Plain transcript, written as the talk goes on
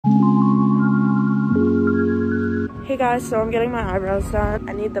Hey guys, so I'm getting my eyebrows done.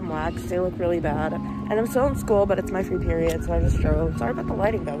 I need them waxed, they look really bad. And I'm still in school, but it's my free period, so I just drove. Sorry about the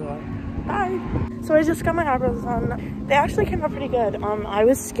lighting, by the way. Bye. So I just got my eyebrows done. They actually came out pretty good. I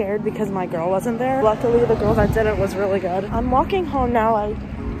was scared because my girl wasn't there. Luckily, the girl that did it was really good. I'm walking home now.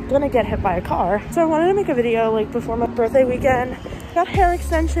 I'm gonna get hit by a car. So I wanted to make a video like before my birthday weekend. Got hair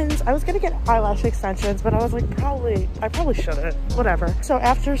extensions. I was gonna get eyelash extensions, but I was like, I probably shouldn't. Whatever. So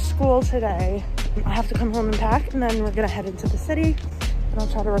after school today, I have to come home and pack, and then we're gonna head into the city, and I'll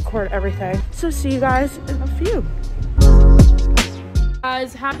try to record everything. So see you guys in a few.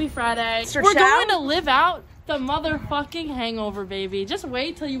 Guys, happy Friday. We're going to live out the motherfucking hangover, baby. Just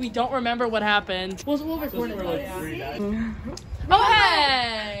wait till we don't remember what happened. We'll record it later. Oh,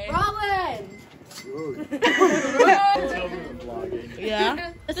 hey! Rollin!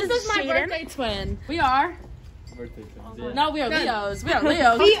 Yeah. This is my birthday twin. We are. Birthday twins. No, we are Leos. We are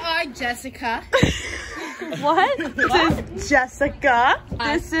Leos. We are Jessica. What? This is Jessica.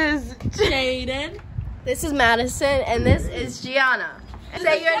 This is Jaden. This is Madison, and this is Gianna.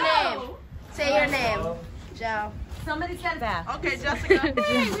 Say your name. Say your name. Joe. Somebody said that. okay, Jessica.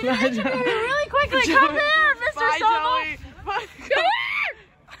 Really quickly, come here, Mr. Bye, Solo. Joey. Come here!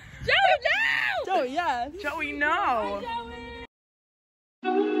 Joey, no! Joey, yes. Joey, no.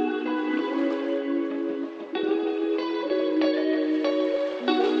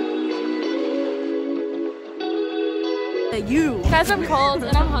 You. Guys, I'm cold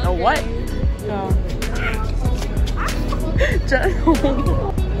and I'm hungry. A what?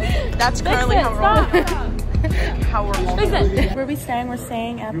 That's currently how we're rolling. Where are we staying? We're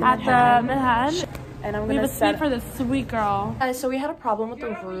staying at the Manhattan. And I'm We gonna have a suite for this sweet girl. So we had a problem with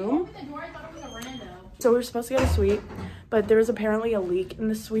the room. So we were supposed to get a suite, but there was apparently a leak in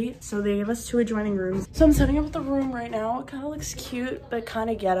the suite, so they gave us 2 adjoining rooms. So I'm setting up with the room right now. It kind of looks cute, but kind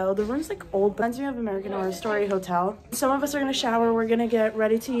of ghetto. The room's like old, but reminds me of American Horror Story Hotel. Some of us are gonna shower. We're gonna get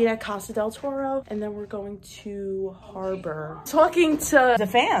ready to eat at Casa del Toro, and then we're going to Harbor. Talking to the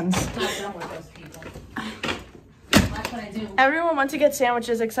fans. Everyone went to get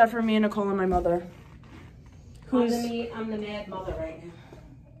sandwiches except for me and Nicole and my mother. I'm the mad mother right now.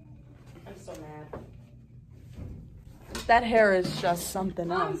 I'm so mad. That hair is just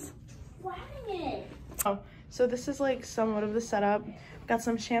something else. Oh, so this is like somewhat of the setup. Got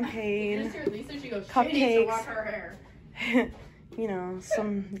some champagne, cupcakes, you know,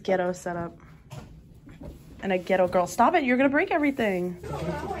 some ghetto setup. And a ghetto girl. Stop it, you're gonna break everything.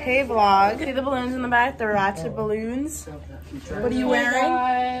 Hey vlog. See the balloons in the back? They're ratchet balloons. What are you wearing?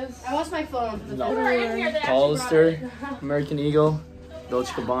 I lost my phone. Hollister, American Eagle,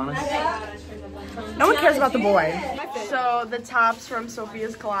 Dolce & Gabbana. No one cares about the boy. So the top's from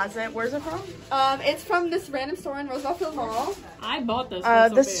Sophia's Closet. Where's it from? It's from this random store in Roosevelt Mall. I bought this.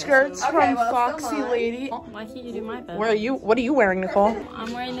 The skirt's from Foxy Lady. Why can't you do my bed? Where are you? What are you wearing, Nicole?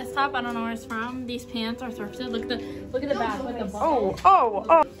 I'm wearing this top. I don't know where it's from. These pants are thrifted. Look at the back. Look at the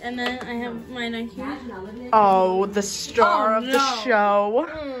Oh. And then I have my Nike. Oh, the star of the show.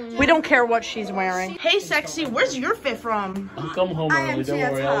 We don't care what she's wearing. Hey, sexy, where's your fit from? You come home early, don't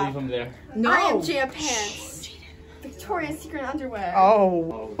worry, I'll leave them there. No. I am Gia Pants. Victoria's Secret underwear.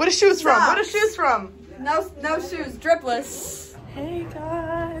 Oh. What are shoes from? What are shoes from? No shoes. Dripless. Hey,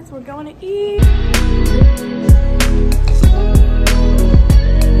 guys, we're going to eat.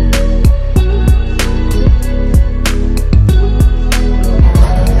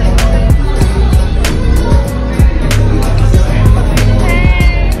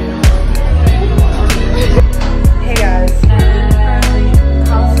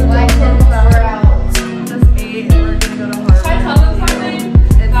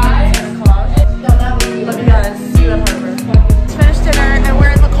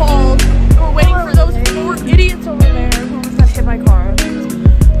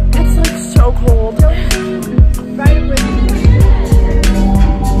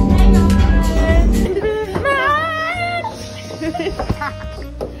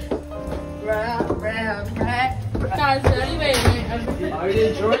 Guys, Are you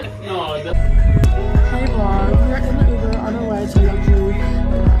enjoying it? No. Hey vlog, we're in the Uber on our way to luxury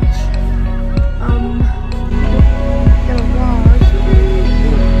brunch. Gonna vlog.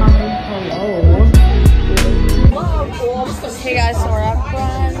 Hello. Hey guys, so we're at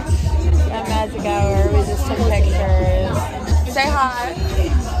brunch at Magic Hour. We just took pictures. Say hi.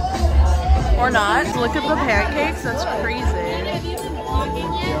 Or not. Look at the pancakes, that's crazy.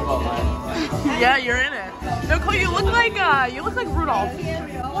 Yeah, you're in it. Nicole, you look like Rudolph.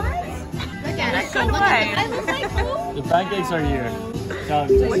 What? Look at it. Good way. I look like who? The pancakes are here.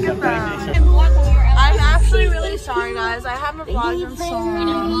 Look at that. I'm actually really sorry, guys. I haven't vlogged in so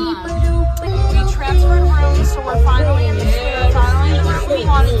long. We transferred rooms, so So we're finally in the room. Finally in the room we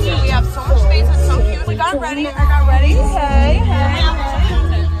wanted to. We have so much space. It's so cute. We got ready. I got ready. Hey, hey.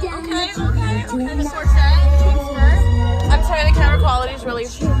 Okay. The sword set. I'm sorry, the camera quality is really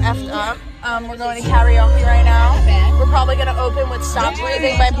effed up. We're going to karaoke right now. We're probably gonna open with "Stop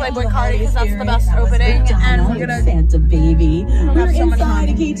Breathing" by Playboy Cardi because that's the best opening. And we're gonna Santa baby. have so much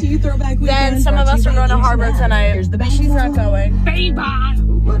fun. Then some of us are going to Harbor tonight. She's not going.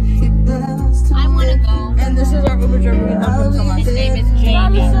 I want to go. And this is our Uber driver. We love him so much. His name is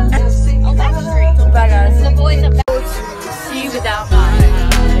Jamie. Oh, Backstreet. Bye guys. The voice of See You Without Mine.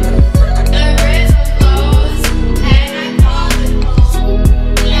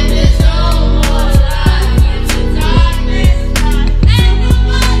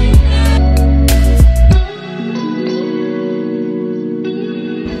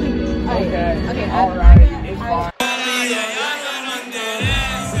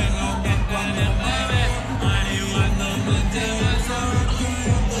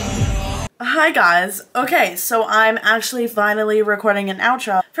 Hi guys. Okay, so I'm actually finally recording an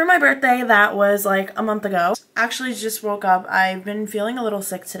outro for my birthday that was like a month ago. Actually just woke up. I've been feeling a little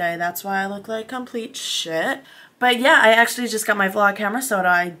sick today. That's why I look like complete shit. But yeah, I actually just got my vlog camera so that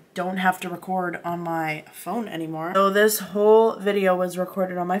I don't have to record on my phone anymore. So this whole video was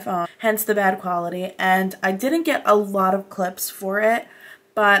recorded on my phone, hence the bad quality. And I didn't get a lot of clips for it,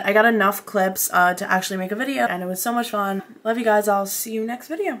 but I got enough clips to actually make a video and it was so much fun. Love you guys. I'll see you next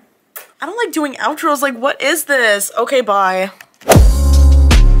video. I don't like doing outros. Like, what is this? Okay, bye.